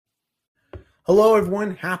Hello,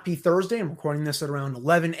 everyone. Happy Thursday. I'm recording this at around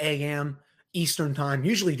 11 a.m. Eastern time.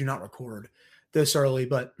 Usually do not record this early,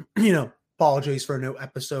 but, apologies for no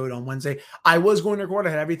episode on Wednesday. I was going to record.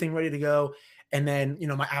 I had everything ready to go. And then,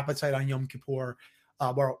 my appetite on Yom Kippur,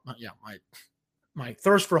 my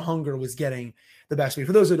thirst for hunger was getting the best of me.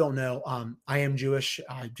 For those who don't know, I am Jewish.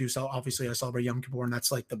 I celebrate Yom Kippur, and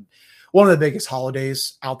that's like one of the biggest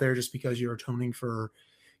holidays out there just because you're atoning for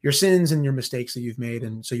your sins and your mistakes that you've made.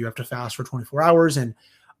 And so you have to fast for 24 hours. And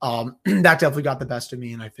that definitely got the best of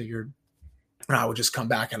me. And I figured I would just come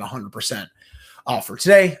back at 100% for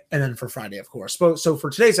today and then for Friday, of course. So for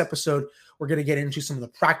today's episode, we're going to get into some of the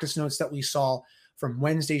practice notes that we saw from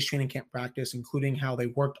Wednesday's training camp practice, including how they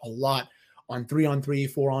worked a lot on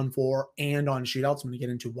 3-on-3, 4-on-4, and on shootouts. I'm going to get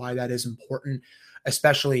into why that is important,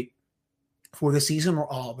 especially for the season.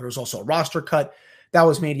 There was also a roster cut that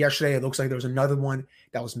was made yesterday. It looks like there was another one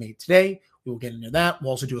that was made today. We will get into that.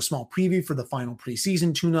 We'll also do a small preview for the final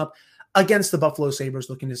preseason tune-up against the Buffalo Sabres,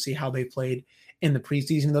 looking to see how they played in the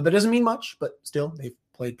preseason, though that doesn't mean much, but still, they've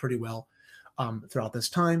played pretty well throughout this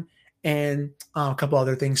time. And a couple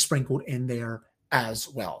other things sprinkled in there as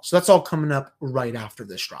well. So that's all coming up right after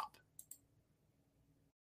this drop.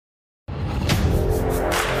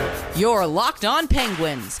 You're Locked On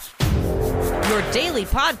Penguins, your daily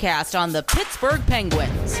podcast on the Pittsburgh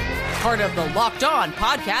Penguins, part of the Locked On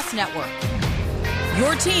Podcast Network,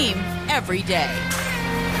 your team every day.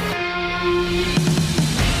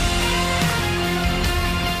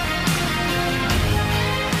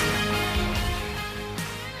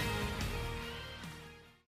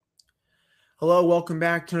 Hello, welcome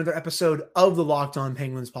back to another episode of the Locked On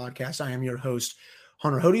Penguins podcast. I am your host,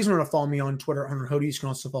 Hunter Hodes. Remember to follow me on Twitter, Hunter Hodes. You can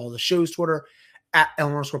also follow the show's Twitter at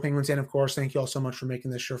 @L_Penguins. And of course, thank you all so much for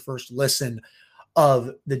making this your first listen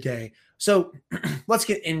of the day. So let's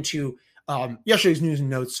get into yesterday's news and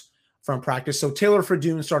notes from practice. So Taylor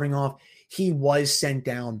Fredune, starting off, he was sent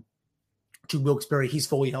down to Wilkes-Barre. He's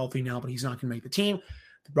fully healthy now, but he's not going to make the team.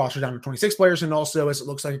 The roster down to 26 players. And also, as it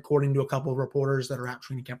looks like, according to a couple of reporters that are at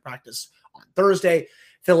training camp practice on Thursday,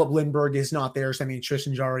 Philip Lindbergh is not there. So that means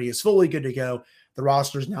Tristan Jarry is fully good to go. The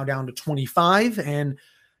roster is now down to 25. And,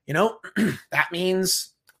 that means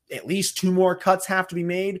at least two more cuts have to be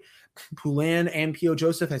made. Poulin and P.O.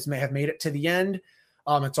 Joseph have made it to the end.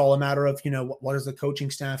 It's all a matter of, what does the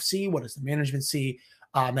coaching staff see? What does the management see?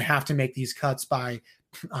 They have to make these cuts by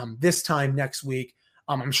this time next week.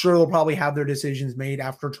 I'm sure they'll probably have their decisions made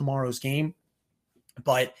after tomorrow's game.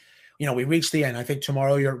 But, we reached the end. I think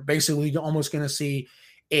tomorrow you're basically almost going to see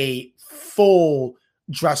a full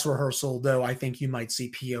dress rehearsal, though I think you might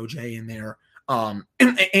see POJ in there.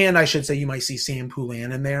 And I should say you might see Sam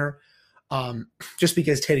Poulin in there just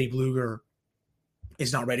because Teddy Bluger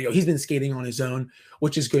is not ready to go. He's been skating on his own,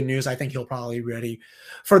 which is good news. I think he'll probably be ready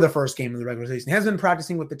for the first game of the regular season. He hasn't been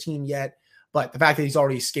practicing with the team yet, but the fact that he's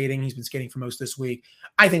already skating, he's been skating for most this week,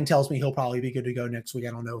 I think tells me he'll probably be good to go next week.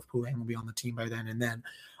 I don't know if Poulin will be on the team by then. And then,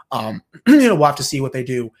 we'll have to see what they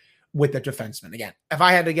do with the defenseman. Again, if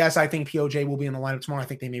I had to guess, I think POJ will be in the lineup tomorrow. I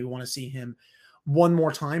think they maybe want to see him one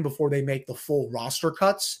more time before they make the full roster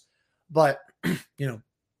cuts. But, we'll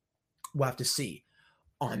have to see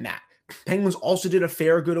on that. Penguins also did a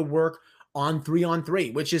fair good of work on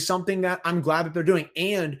 3-on-3, which is something that I'm glad that they're doing.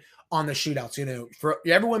 And on the shootouts, for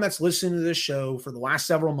everyone that's listening to this show for the last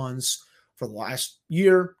several months, for the last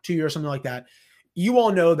year, 2 years, something like that, you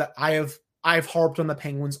all know that I've harped on the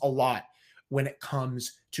Penguins a lot when it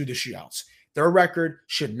comes to the shootouts. Their record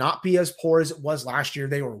should not be as poor as it was last year.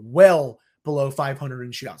 They were well below 500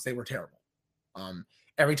 in shootouts. They were terrible.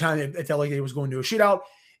 Every time it felt like they was going to a shootout,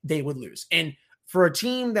 they would lose. And for a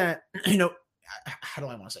team that, how do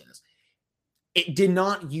I want to say this? It did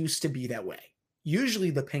not used to be that way. Usually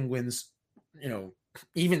the Penguins,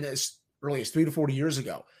 even as early as 3 to 40 years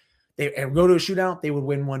ago, they go to a shootout, they would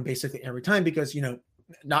win one basically every time because,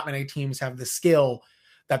 not many teams have the skill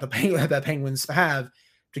that the Penguins have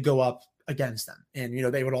to go up against them. And,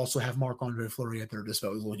 they would also have Marc-Andre Fleury at their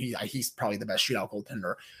disposal. And he's probably the best shootout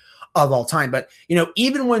goaltender of all time. But,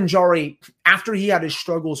 even when Jarry, after he had his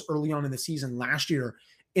struggles early on in the season last year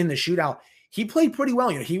in the shootout, he played pretty well.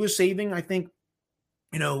 He was saving, I think,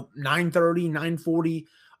 930, 940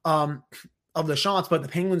 of the shots, but the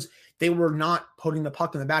Penguins, they were not putting the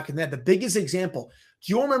puck in the back of the net. The biggest example,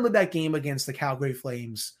 do you remember that game against the Calgary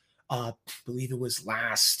Flames? I believe it was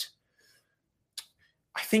I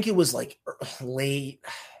think it was like late,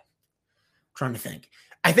 I'm trying to think.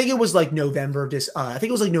 I think it was like November. I think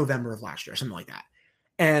it was like November of last year, something like that.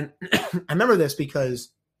 And I remember this because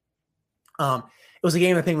it was a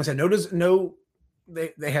game the Penguins had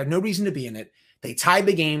they had no reason to be in it. They tied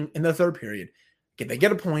the game in the third period. They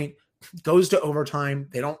get a point. goes to overtime.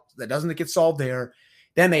 That doesn't get solved there.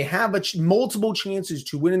 Then they have multiple chances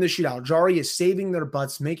to win in the shootout. Jarry is saving their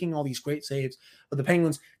butts, making all these great saves. But the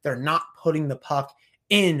Penguins, they're not putting the puck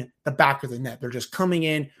in the back of the net. They're just coming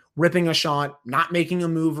in, ripping a shot, not making a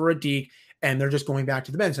move or a deke, and they're just going back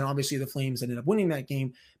to the bench. And obviously the Flames ended up winning that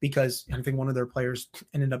game because I think one of their players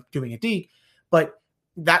ended up doing a deke. But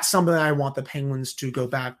that's something that I want the Penguins to go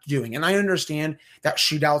back to doing. And I understand that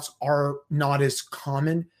shootouts are not as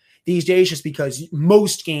common these days, just because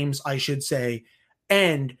most games, I should say,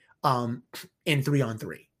 end in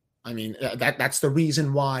 3-on-3. I mean, that's the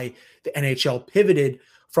reason why the NHL pivoted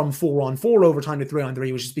from 4-on-4 overtime to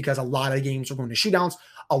 3-on-3, which is because a lot of games are going to shootouts.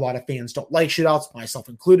 A lot of fans don't like shootouts, myself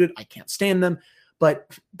included. I can't stand them,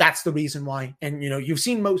 but that's the reason why. And, you've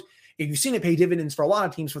seen it pay dividends for a lot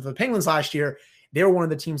of teams. For the Penguins last year, they were one of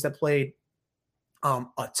the teams that played a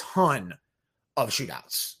ton of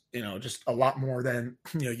shootouts, just a lot more than,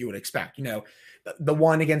 you would expect. The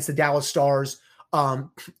one against the Dallas Stars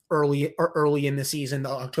early in the season, the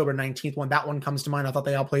October 19th one, that one comes to mind. I thought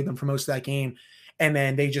they outplayed them for most of that game, and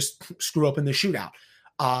then they just screw up in the shootout.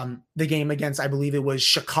 The game against, I believe it was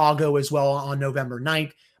Chicago as well on November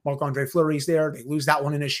 9th. Marc-Andre Fleury's there. They lose that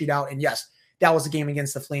one in a shootout. And yes, that was a game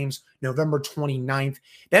against the Flames, November 29th.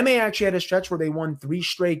 Then they actually had a stretch where they won 3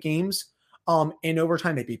 straight games in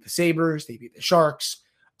overtime. They beat the Sabres. They beat the Sharks.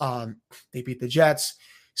 They beat the Jets.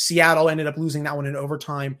 Seattle ended up losing that one in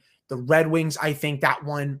overtime. The Red Wings, I think that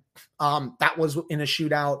one, that was in a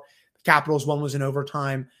shootout. The Capitals one was in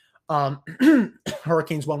overtime.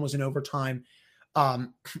 Hurricanes one was in overtime.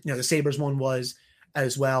 The Sabres one was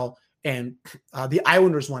as well. And the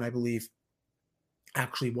Islanders one, I believe,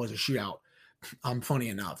 actually was a shootout, funny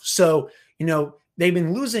enough. So, they've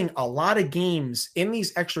been losing a lot of games in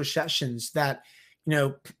these extra sessions that,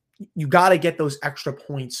 you got to get those extra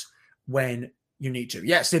points when you need to.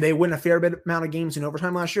 Yes, did they win a fair bit amount of games in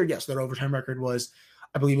overtime last year? Yes, their overtime record was,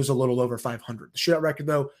 I believe, was a little over 500. The shootout record,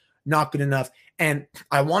 though, not good enough. And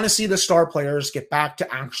I want to see the star players get back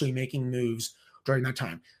to actually making moves during that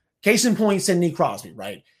time. Case in point, Sidney Crosby,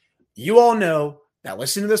 right? You all know that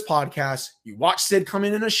listen to this podcast, you watch Sid come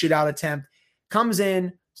in a shootout attempt, comes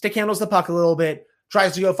in, stick handles the puck a little bit,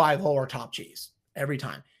 tries to go 5-hole or top cheese every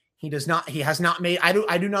time. He has not made,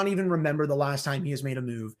 I do not even remember the last time he has made a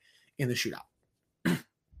move in the shootout.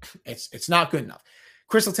 It's not good enough.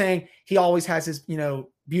 Chris Letang, he always has his,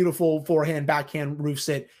 beautiful forehand, backhand roof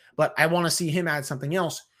sit, but I want to see him add something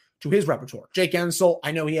else to his repertoire. Jake Ensel,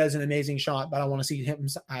 I know he has an amazing shot, but I want to see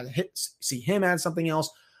him add something else.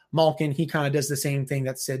 Malkin, he kind of does the same thing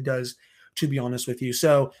that Sid does, to be honest with you.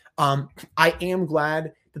 So I am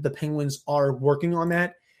glad that the Penguins are working on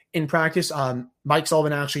that in practice. Mike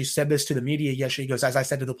Sullivan actually said this to the media yesterday. He goes, as I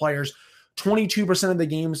said to the players, 22% of the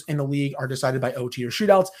games in the league are decided by OT or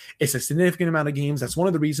shootouts. It's a significant amount of games. That's one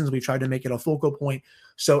of the reasons we tried to make it a focal point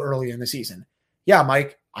so early in the season. Yeah,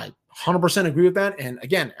 Mike, I 100% agree with that. And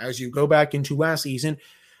again, as you go back into last season,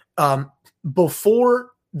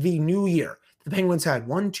 before the new year, the Penguins had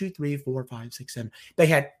 1, 2, 3, 4, 5, 6, 7. They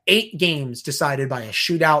had 8 games decided by a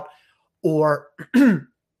shootout or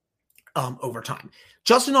overtime.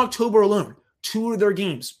 Just in October alone, 2 of their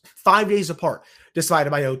games, 5 days apart,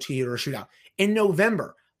 decided by OT or a shootout. In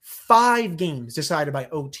November, 5 games decided by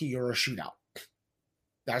OT or a shootout.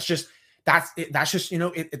 That's just,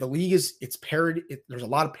 the league it's parity. There's a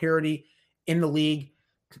lot of parity in the league.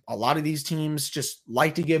 A lot of these teams just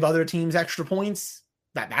like to give other teams extra points.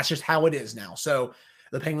 That's just how it is now. So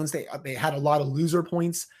the Penguins, they had a lot of loser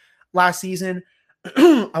points last season.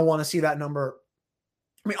 I want to see that number.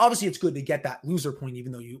 I mean, obviously it's good to get that loser point,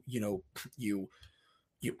 even though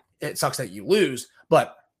it sucks that you lose,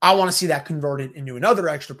 but I want to see that converted into another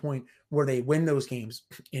extra point where they win those games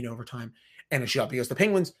in overtime and a shootout, because the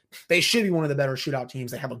Penguins, they should be one of the better shootout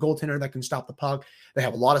teams. They have a goaltender that can stop the puck. They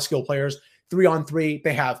have a lot of skill players. 3-on-3,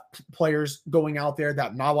 they have players going out there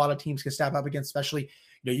that not a lot of teams can step up against, especially,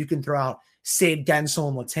 you can throw out Sid, Gensel,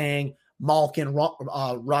 and Letang, Malkin,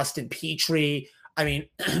 Rust, and Petrie. I mean,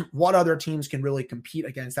 what other teams can really compete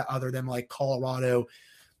against that other than like Colorado,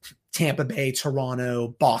 Tampa Bay, Toronto,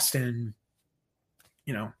 Boston,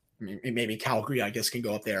 maybe Calgary, I guess, can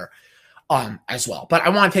go up there as well. But I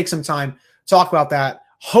want to take some time to talk about that.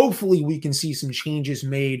 Hopefully we can see some changes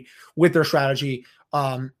made with their strategy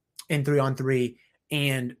in 3-on-3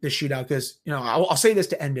 and the shootout. Because, I'll say this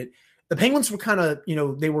to end it. The Penguins were kind of,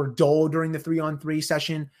 they were dull during the 3-on-3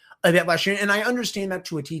 session a bit last year. And I understand that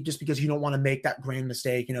to a T, just because you don't want to make that grand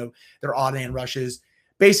mistake. They're odd man rushes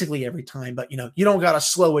basically every time, but you don't got to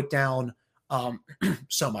slow it down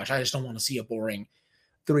so much. I just don't want to see a boring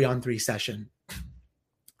 3-on-3 session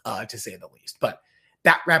to say the least. But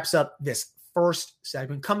that wraps up this first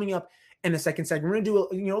segment. Coming up in the second segment, we're going to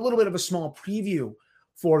do a little bit of a small preview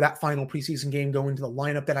for that final preseason game, go into the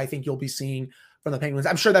lineup that I think you'll be seeing from the Penguins.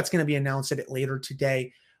 I'm sure that's going to be announced a bit later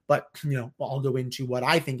today, but I'll go into what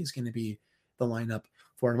I think is going to be the lineup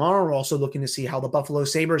for tomorrow. We're also looking to see how the Buffalo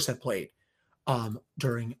Sabres have played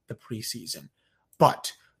during the preseason.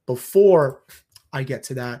 But before I get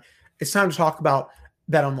to that, it's time to talk about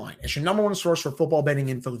BetOnline. It's your number one source for football betting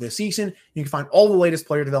info this season. You can find all the latest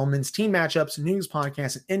player developments, team matchups, news,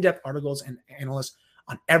 podcasts, and in-depth articles and analysts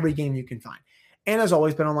on every game you can find. And as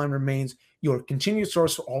always, BetOnline remains your continued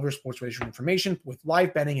source for all of your sports wagering information with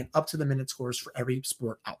live betting and up-to-the-minute scores for every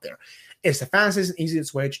sport out there. It's the fastest and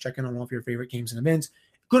easiest way to check in on all of your favorite games and events,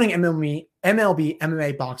 including MLB,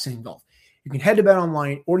 MMA, boxing, and golf. You can head to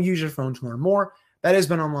BetOnline or use your phone to learn more. That is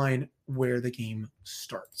BetOnline, where the game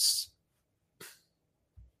starts.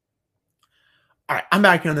 All right, I'm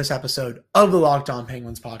back here on this episode of the Locked On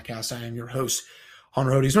Penguins podcast. I am your host,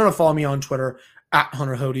 Hunter Hodes. Remember to follow me on Twitter at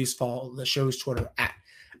Hunter Hodes. Follow the show's Twitter at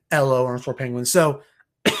LO_Penguins. So,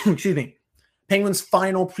 excuse me, Penguins'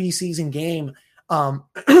 final preseason game.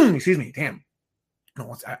 Excuse me, damn.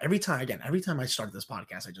 No, every time I start this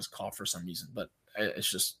podcast, I just cough for some reason, but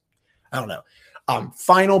it's just, I don't know.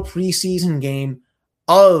 Final preseason game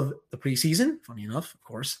of the preseason, funny enough, of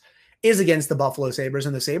course, is against the Buffalo Sabres.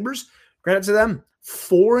 And the Sabres, credit to them,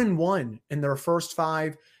 4-1 in their first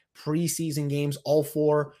 5 preseason games, all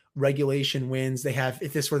 4 regulation wins. They have,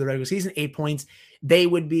 if this were the regular season, 8 points. They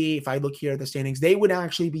would be, if I look here at the standings, they would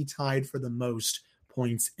actually be tied for the most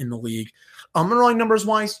points in the league. Running numbers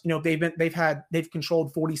wise, they've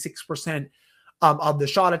controlled 46% of the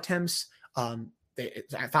shot attempts. At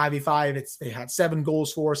 5v5, they had 7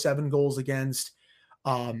 goals for, 7 goals against.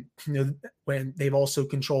 When they've also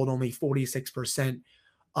controlled only 46%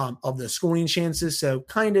 of the scoring chances, so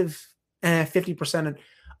kind of 50%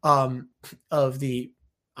 of the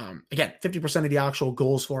 50% of the actual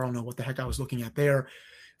goals for. I don't know what the heck I was looking at there.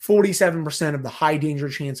 47% of the high danger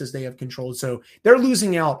chances they have controlled. So they're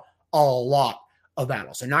losing out a lot of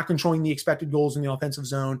battles. They're not controlling the expected goals in the offensive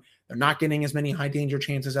zone. They're not getting as many high danger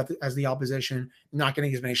chances as the opposition. They're not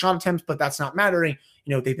getting as many shot attempts, but that's not mattering.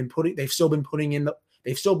 They've still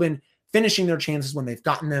been finishing their chances when they've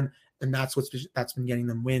gotten them, and that's been getting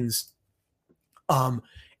them wins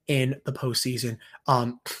in the postseason.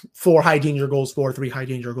 4 high danger goals for, 3 high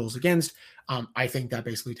danger goals against. I think that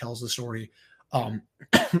basically tells the story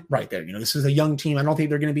right there. This is a young team. I don't think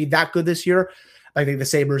they're going to be that good this year. I think the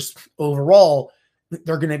Sabres overall,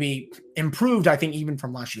 they're going to be improved, I think, even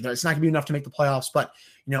from last year. It's not going to be enough to make the playoffs, but,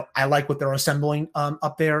 I like what they're assembling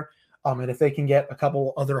up there. And if they can get a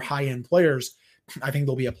couple other high-end players, I think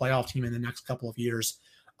they'll be a playoff team in the next couple of years,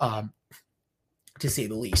 to say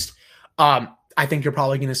the least. I think you're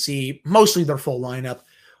probably going to see mostly their full lineup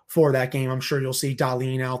for that game. I'm sure you'll see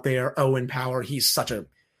Dahlin out there, Owen Power. He's such a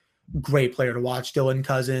great player to watch. Dylan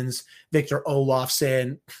Cousins, Victor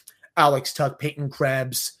Olofsson, Alex Tuch, Peyton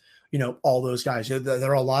Krebs, all those guys.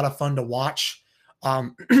 They're a lot of fun to watch.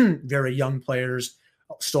 Very young players,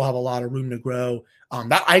 still have a lot of room to grow.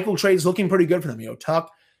 That Eichel trade is looking pretty good for them. Tuch,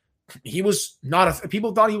 he was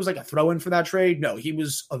people thought he was like a throw-in for that trade. No, he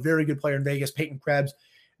was a very good player in Vegas. Peyton Krebs,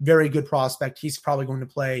 very good prospect. He's probably going to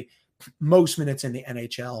play most minutes in the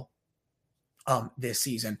NHL this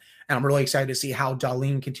season. And I'm really excited to see how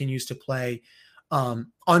Dahlin continues to play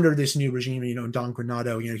under this new regime. Don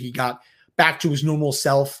Granato, he got back to his normal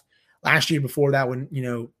self last year. Before that, when,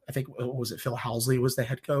 I think, was it Phil Housley was the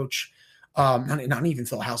head coach? Not even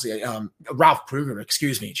Phil Housley. Ralph Kruger,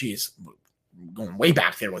 excuse me. Geez, going way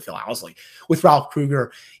back there with Phil Housley. With Ralph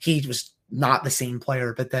Kruger, he was not the same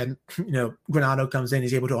player, but then, Granato comes in,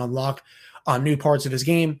 he's able to unlock new parts of his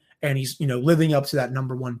game, and he's, living up to that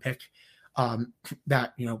number 1 pick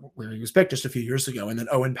that, where he was picked just a few years ago. And then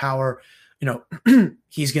Owen Power,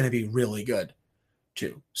 he's going to be really good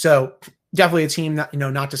too. So definitely a team that,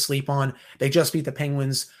 not to sleep on. They just beat the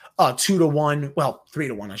Penguins 2-1, well,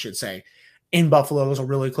 3-1, I should say, in Buffalo. It was a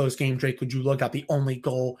really close game. Drake Caggiula got the only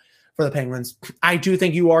goal for the Penguins. I do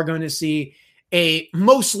think you are going to see this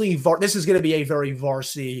is going to be a very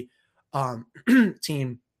varsity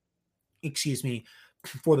team,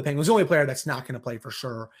 for the Penguins. The only player that's not going to play for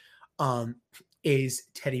sure is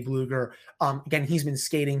Teddy Bluger. Again, he's been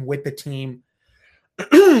skating with the team.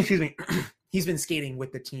 He's been skating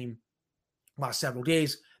with the team last several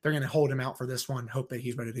days. They're going to hold him out for this one. Hope that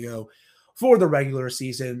he's ready to go for the regular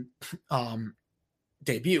season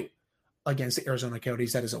debut against the Arizona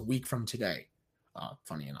Coyotes. That is a week from today,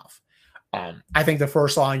 funny enough. I think the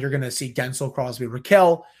first line, you're going to see Gensel, Crosby,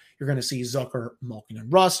 Raquel. You're going to see Zucker, Malkin,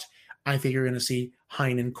 and Rust. I think you're going to see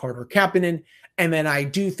Heinen, Carter, Kapanen. And then I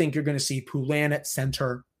do think you're going to see Poulin at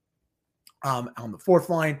center on the fourth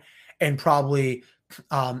line, and probably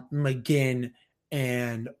McGinn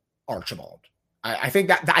and Archibald. I think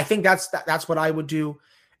that's what I would do.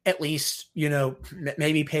 At least,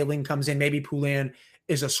 maybe Poehling comes in. Maybe Poulin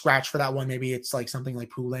is a scratch for that one. Maybe it's like something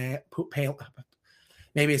like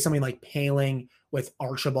maybe it's something like Poehling with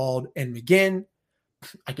Archibald and McGinn.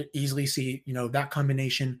 I could easily see, that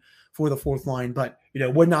combination for the fourth line, but,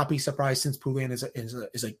 would not be surprised, since Poulin is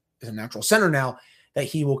a natural center now, that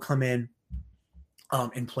he will come in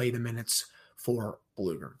and play the minutes for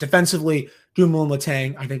Blueger. Defensively, Dumoulin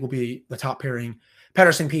Letang, I think, will be the top pairing.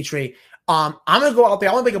 Pettersson, Petrie. I'm going to go out there.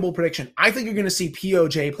 I want to make a bold prediction. I think you're going to see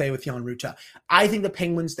POJ play with Jan Rutta. I think the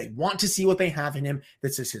Penguins, they want to see what they have in him.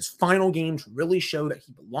 This is his final game to really show that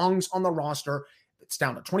he belongs on the roster. It's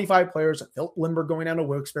down to 25 players. Philip Lindbergh going down to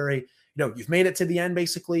Wilkes-Barre. You've made it to the end,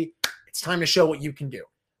 basically. It's time to show what you can do.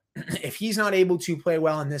 If he's not able to play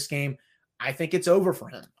well in this game, I think it's over for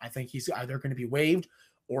him. I think he's either going to be waived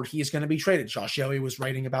or he's going to be traded. Josh Yohe was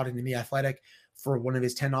writing about it in The Athletic for one of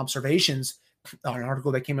his 10 observations on an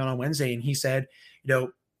article that came out on Wednesday. And he said,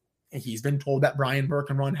 he's been told that Brian Burke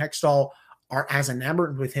and Ron Hextall are as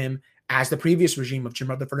enamored with him as the previous regime of Jim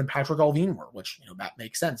Rutherford and Patrick Allvin were, which, that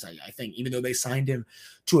makes sense. I think even though they signed him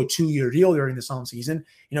to a 2-year deal during this offseason,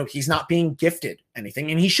 he's not being gifted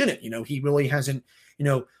anything, and he shouldn't. He really hasn't,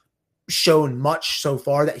 shown much so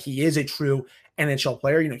far that he is a true NHL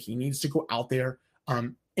player. He needs to go out there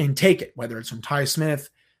and take it, whether it's from Ty Smith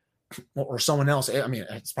or someone else. I mean,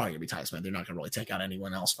 it's probably gonna be Ty Smith. They're not gonna really take out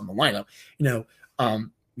anyone else from the lineup. You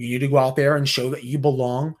need to go out there and show that you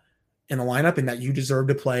belong in the lineup and that you deserve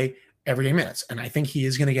to play everyday minutes. And I think he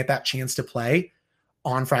is going to get that chance to play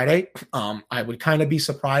on Friday. I would kind of be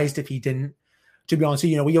surprised if he didn't, to be honest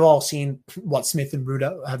with you. We've all seen what Smith and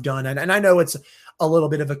Rutta have done. And I know it's a little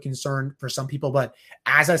bit of a concern for some people, but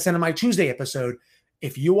as I said in my Tuesday episode,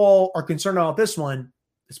 if you all are concerned about this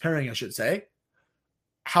pairing, I should say,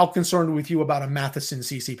 how concerned with you about a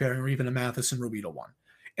Matheson-CC pairing or even a Matheson-Ruhwedel one?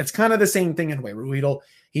 It's kind of the same thing in a way. Ruhwedel,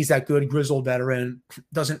 he's that good grizzled veteran,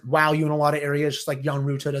 doesn't wow you in a lot of areas, just like Jan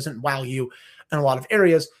Rutta doesn't wow you in a lot of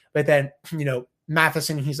areas. But then,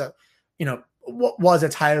 Matheson, he's was a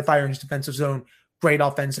tire fire in his defensive zone, great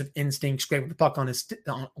offensive instincts, great with the puck on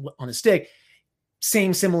his stick.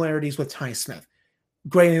 Same similarities with Ty Smith.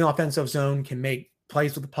 Great in the offensive zone, can make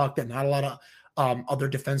plays with the puck that not a lot of other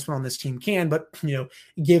defensemen on this team can, but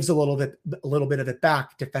gives a little bit of it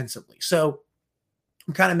back defensively. So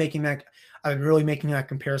I've been really making that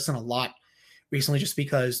comparison a lot recently, just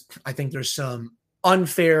because I think there's some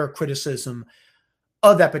unfair criticism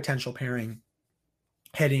of that potential pairing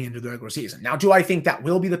heading into the regular season. Now, do I think that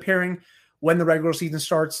will be the pairing when the regular season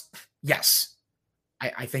starts? Yes,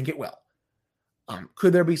 I think it will.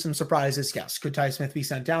 Could there be some surprises? Yes. Could Ty Smith be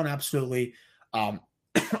sent down? Absolutely. I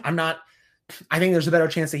think there's a better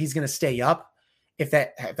chance that he's going to stay up. If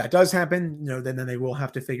that does happen, then they will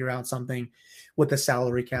have to figure out something with the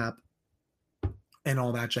salary cap and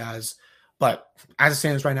all that jazz. But as it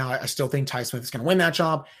stands right now, I still think Ty Smith is going to win that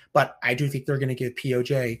job. But I do think they're going to give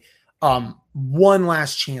POJ one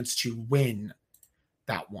last chance to win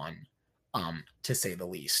that one, to say the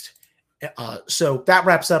least. So that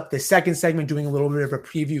wraps up the second segment, doing a little bit of a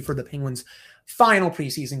preview for the Penguins' final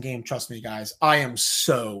preseason game. Trust me, guys, I am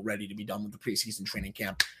so ready to be done with the preseason training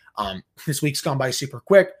camp. This week's gone by super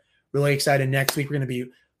quick. Really excited. Next week, we're going to be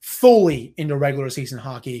fully into regular season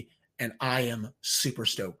hockey, and I am super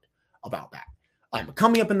stoked about that.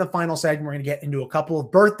 Coming up in the final segment, we're going to get into a couple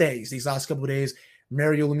of birthdays these last couple of days.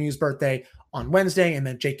 Mario Lemieux's birthday on Wednesday, and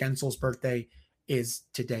then Jake Gensel's birthday is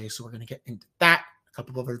today. So we're going to get into that, a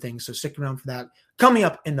couple of other things. So stick around for that coming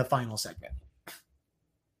up in the final segment.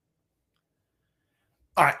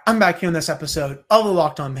 All right, I'm back here in this episode of the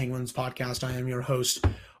Locked On Penguins podcast. I am your host,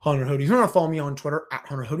 Hunter Hodes. You want to follow me on Twitter at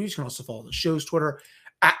Hunter Hodes. You can also follow the show's Twitter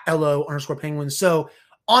at LO_Penguins. So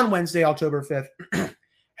on Wednesday, October 5th,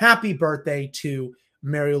 happy birthday to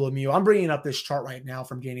Mario Lemieux. I'm bringing up this chart right now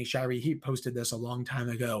from Danny Shirey. He posted this a long time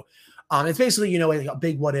ago. It's basically, a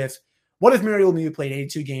big what if. What if Mario Lemieux played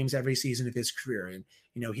 82 games every season of his career? And,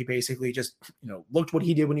 he basically just, looked what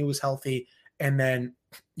he did when he was healthy and then,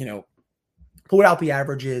 pulled out the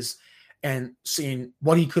averages and seeing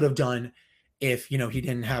what he could have done if, he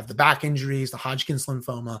didn't have the back injuries, the Hodgkin's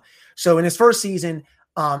lymphoma. So in his first season,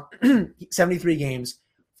 73 games,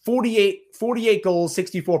 48 goals,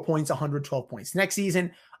 64 points, 112 points. Next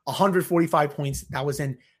season, 145 points. That was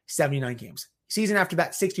in 79 games. Season after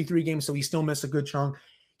that, 63 games. So he still missed a good chunk.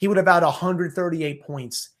 He would have had 138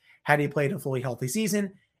 points had he played a fully healthy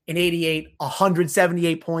season. In 88,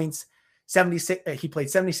 178 points. 76. He played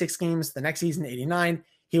 76 games. The next season, 89.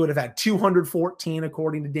 He would have had 214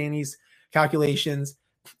 according to Danny's calculations.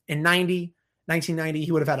 In 1990,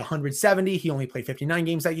 he would have had 170. He only played 59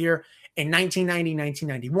 games that year. In 1990,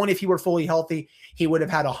 1991, if he were fully healthy, he would have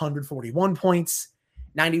had 141 points.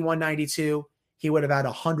 91, 92, he would have had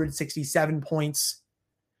 167 points.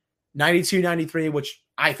 92, 93, which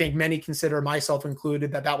I think many consider, myself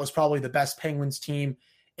included, that was probably the best Penguins team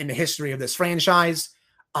in the history of this franchise.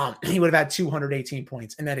 He would have had 218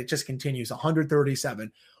 points. And then it just continues.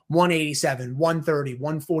 137, 187, 130,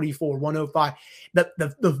 144, 105.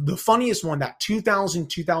 The funniest one, that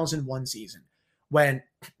 2000-2001 season, when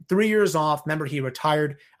 3 years off, remember he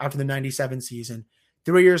retired after the 97 season.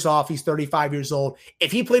 3 years off, he's 35 years old.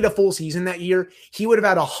 If he played a full season that year, he would have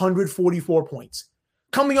had 144 points.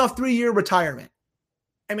 Coming off 3-year retirement.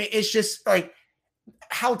 I mean, it's just like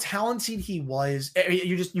how talented he was.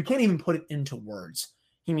 You can't even put it into words.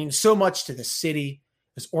 He means so much to the city,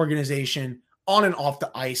 this organization, on and off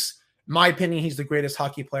the ice. In my opinion, he's the greatest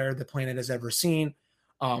hockey player the planet has ever seen.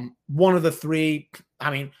 One of the three.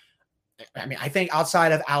 I mean, I think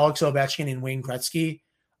outside of Alex Ovechkin and Wayne Gretzky,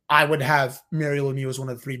 I would have Mario Lemieux as one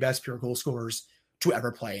of the three best pure goal scorers to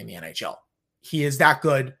ever play in the NHL. He is that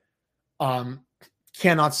good.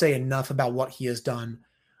 Cannot say enough about what he has done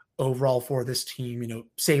overall for this team.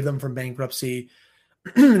 Saved them from bankruptcy.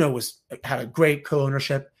 Had a great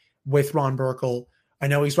co-ownership with Ron Burkle. I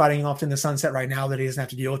know he's riding off in the sunset right now that he doesn't have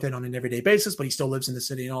to deal with it on an everyday basis, but he still lives in the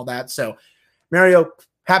city and all that. So, Mario,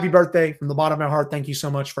 happy birthday from the bottom of my heart. Thank you so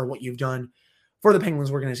much for what you've done for the Penguins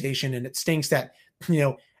organization. And it stinks that,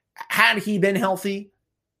 had he been healthy,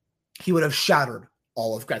 he would have shattered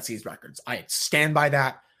all of Gretzky's records. I stand by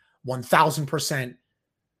that 1,000%.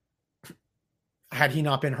 Had he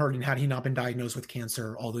not been hurt and had he not been diagnosed with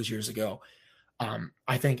cancer all those years ago,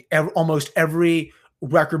 I think almost every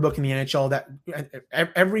record book in the NHL,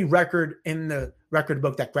 every record in the record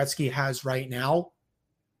book that Gretzky has right now,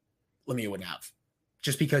 Lemieux would have,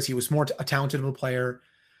 just because he was more a talented of a player,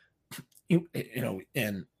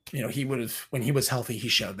 and he would have, when he was healthy, he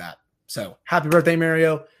showed that. So happy birthday,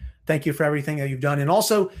 Mario. Thank you for everything that you've done. And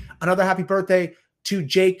also another happy birthday to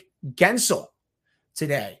Jake Gensel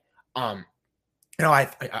today.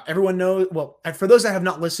 Everyone knows, well, for those that have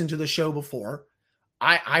not listened to the show before,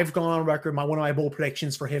 I've gone on record, one of my bold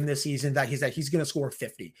predictions for him this season, that he's going to score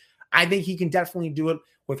 50. I think he can definitely do it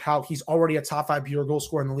with how he's already a top 5 pure goal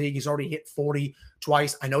scorer in the league. He's already hit 40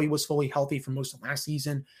 twice. I know he was fully healthy for most of last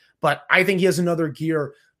season, but I think he has another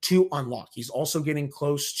gear to unlock. He's also getting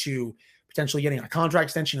close to potentially getting a contract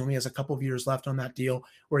extension. He only has a couple of years left on that deal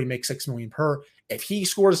where he makes $6 million per. If he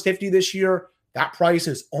scores 50 this year, that price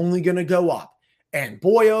is only going to go up. And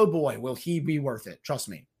boy, oh boy, will he be worth it. Trust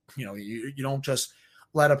me. You don't just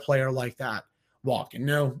let a player like that walk. And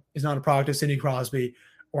no, he's not a product of Sidney Crosby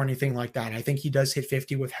or anything like that. I think he does hit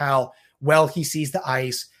 50 with how well he sees the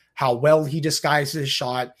ice, how well he disguises his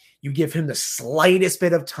shot. You give him the slightest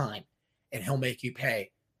bit of time and he'll make you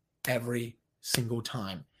pay every single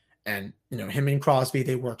time. And, him and Crosby,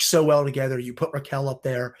 they work so well together. You put Raquel up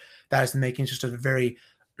there, that is making just a very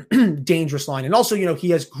dangerous line. And also, he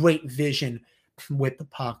has great vision with the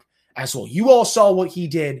puck as well. You all saw what he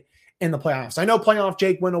did in the playoffs. I know playoff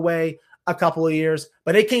Jake went away a couple of years,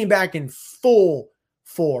 but it came back in full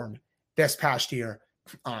form this past year.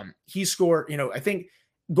 He scored, I think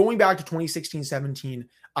going back to 2016-17,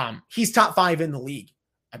 he's top 5 in the league,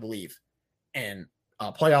 I believe, in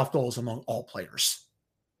playoff goals among all players.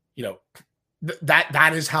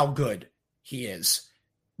 That is how good he is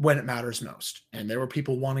when it matters most. And there were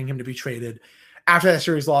people wanting him to be traded after that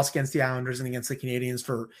series loss against the Islanders and against the Canadians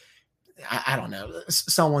for, I don't know,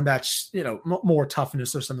 someone that's, more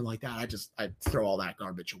toughness or something like that. I'd throw all that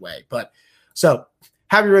garbage away. But so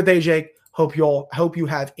happy birthday, Jake. Hope you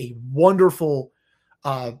have a wonderful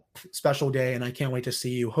special day. And I can't wait to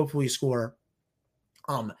see you hopefully score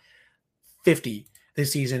 50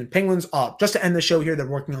 this season. Penguins, just to end the show here, they're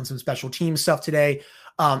working on some special team stuff today.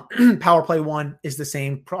 Power play 1 is the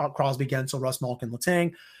same. Crosby, Gensel, Russ, Malkin,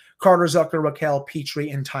 Letang, Carter, Zucker, Raquel,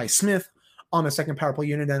 Petrie, and Ty Smith on the second power play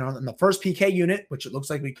unit. And on the first PK unit, which it looks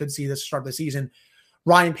like we could see this start of the season,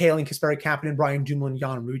 Ryan Poehling, Kasperi Kapanen, Brian Dumoulin,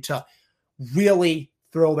 Jan Rutta. Really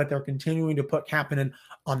thrilled that they're continuing to put Kapanen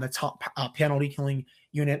on the top penalty killing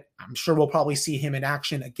unit. I'm sure we'll probably see him in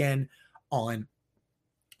action again on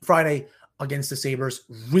Friday against the Sabres.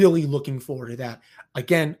 Really looking forward to that.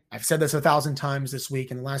 Again, I've said this 1,000 times this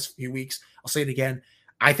week in the last few weeks. I'll say it again.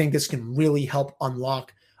 I think this can really help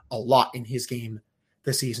unlock a lot in his game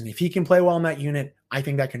this season. If he can play well in that unit, I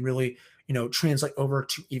think that can really, translate over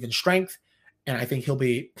to even strength And I think he'll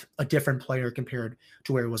be a different player compared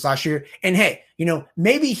to where he was last year. And hey,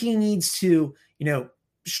 maybe he needs to,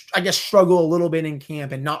 I guess, struggle a little bit in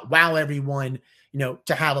camp and not wow everyone,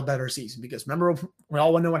 to have a better season. Because remember, we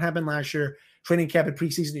all know what happened last year. Training camp at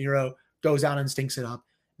preseason hero goes out and stinks it up.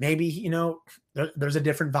 Maybe, there's a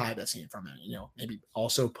different vibe that's seen from it. Maybe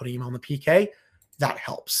also putting him on the PK, that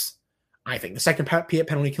helps. I think the second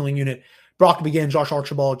penalty killing unit, Brock McGinn, Josh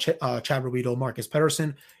Archibald, Chad Ruido, Marcus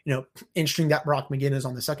Pettersson. Interesting that Brock McGinn is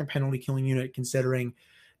on the second penalty killing unit, considering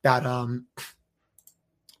that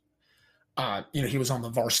he was on the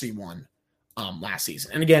varsity one last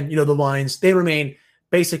season. And again, the lines, they remain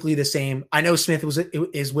basically the same. I know Smith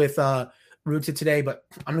is with Rooted today, but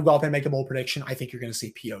I'm gonna go up and make a bold prediction. I think you're gonna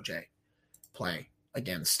see POJ play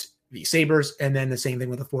against the Sabres, and then the same thing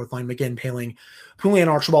with the fourth line. McGinn, Paling, Poulin, and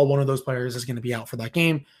Archibald. One of those players is going to be out for that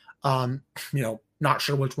game. Not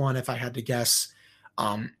sure which one. If I had to guess,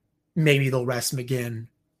 maybe they'll rest McGinn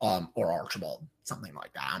or Archibald, something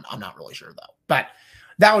like that. I'm not really sure though. But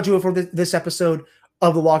that will do it for this episode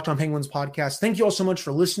of the Locked On Penguins podcast. Thank you all so much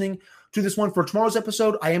for listening to this one. For tomorrow's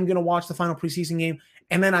episode, I am going to watch the final preseason game,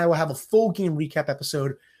 and then I will have a full game recap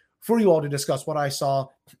episode for you all to discuss what I saw,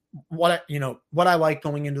 what I like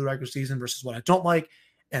going into the regular season versus what I don't like,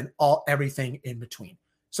 and everything in between.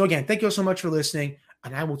 So again, thank you all so much for listening,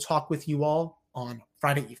 and I will talk with you all on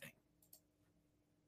Friday evening.